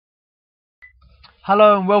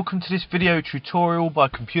Hello and welcome to this video tutorial by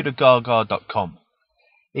Computergaga.com.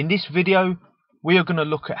 In this video we are going to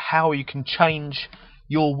look at how you can change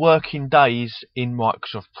your working days in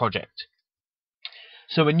Microsoft Project.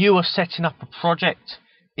 So when you are setting up a project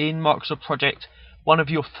in Microsoft Project, one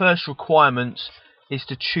of your first requirements is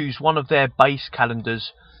to choose one of their base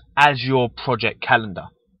calendars as your project calendar.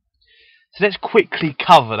 So let's quickly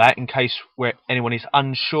cover that in case anyone is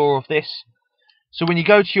unsure of this. So when you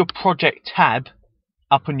go to your project tab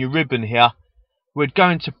up on your ribbon here, we're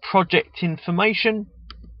going to project information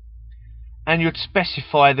and you'd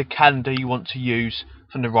specify the calendar you want to use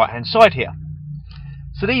from the right hand side here.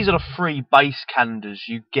 So these are the free base calendars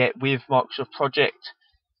you get with Microsoft Project.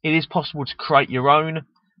 It is possible to create your own.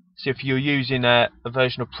 So if you're using a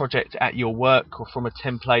version of Project at your work or from a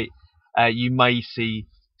template, you may see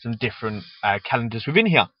some different calendars within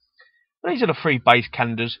here. But these are the free base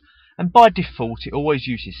calendars, and by default it always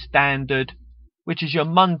uses standard, which is your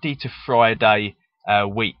Monday to Friday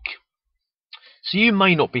week. So you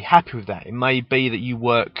may not be happy with that. It may be that you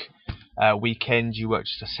work weekends, you work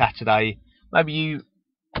just a Saturday, maybe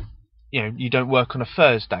you don't work on a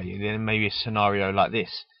Thursday, then maybe a scenario like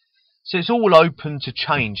this. So it's all open to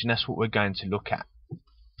change, and that's what we're going to look at.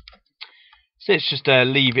 So let's just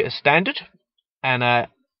leave it as standard, and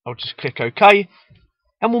I'll just click OK,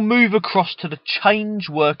 and we'll move across to the Change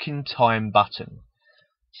Working Time button.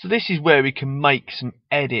 So this is where we can make some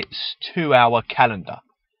edits to our calendar.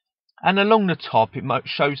 And along the top it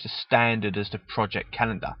shows the standard as the project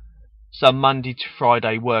calendar. So Monday to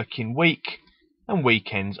Friday working week and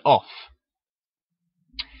weekends off.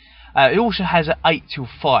 It also has an 8 till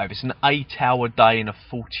 5. It's an 8-hour day and a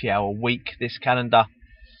 40-hour week, this calendar.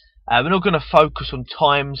 We're not going to focus on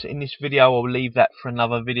times in this video. I'll leave that for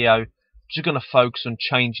another video. We're just going to focus on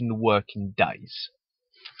changing the working days.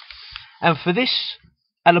 And for this,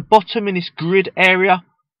 at the bottom in this grid area,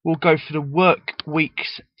 we'll go for the Work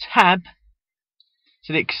Weeks tab.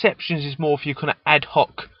 So the exceptions is more for your kind of ad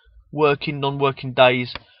hoc working, non-working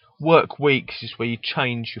days. Work Weeks is where you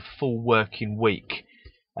change your full working week,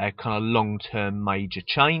 kind of long-term major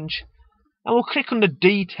change. And we'll click on the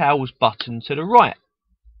Details button to the right.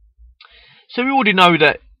 So we already know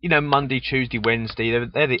that Monday, Tuesday, Wednesday,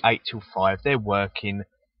 they're the 8 till 5. They're working.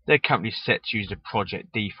 They're currently set to use the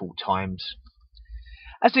project default times.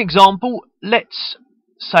 As an example, let's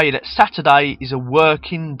say that Saturday is a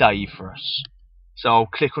working day for us. So I'll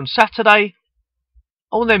click on Saturday.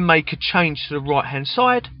 I'll then make a change to the right hand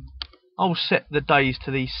side. I'll set the days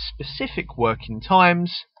to these specific working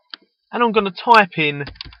times, and I'm going to type in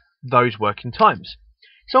those working times.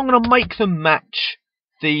 So I'm going to make them match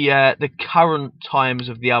the current times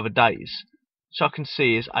of the other days. So I can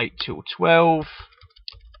see is 8 till 12,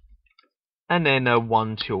 and then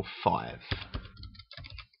 1 till 5.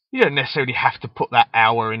 You don't necessarily have to put that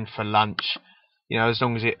hour in for lunch, as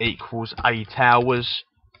long as it equals 8 hours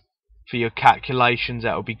for your calculations,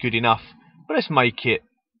 that will be good enough. But let's make it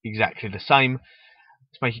exactly the same.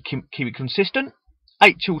 Let's make it keep it consistent.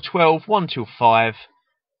 8 till 12, 1 till 5.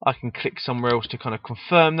 I can click somewhere else to kind of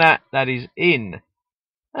confirm that is in.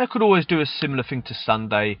 And I could always do a similar thing to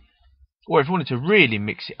Sunday, or if I wanted to really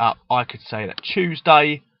mix it up, I could say that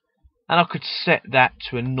Tuesday, and I could set that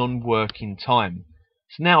to a non-working time.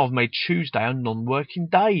 So now I've made Tuesday a non-working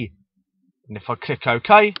day. And if I click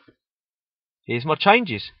OK, here's my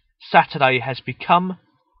changes. Saturday has become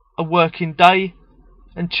a working day,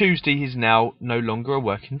 and Tuesday is now no longer a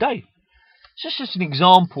working day. So it's just an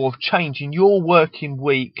example of changing your working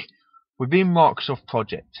week within Microsoft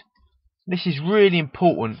Project. This is really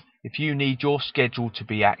important if you need your schedule to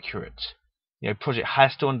be accurate. Project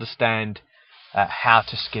has to understand how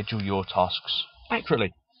to schedule your tasks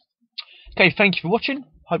accurately. Okay, thank you for watching.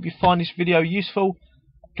 Hope you find this video useful.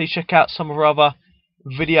 Please check out some of our other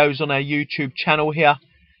videos on our YouTube channel here,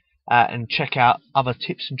 and check out other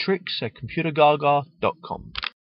tips and tricks at Computergaga.com.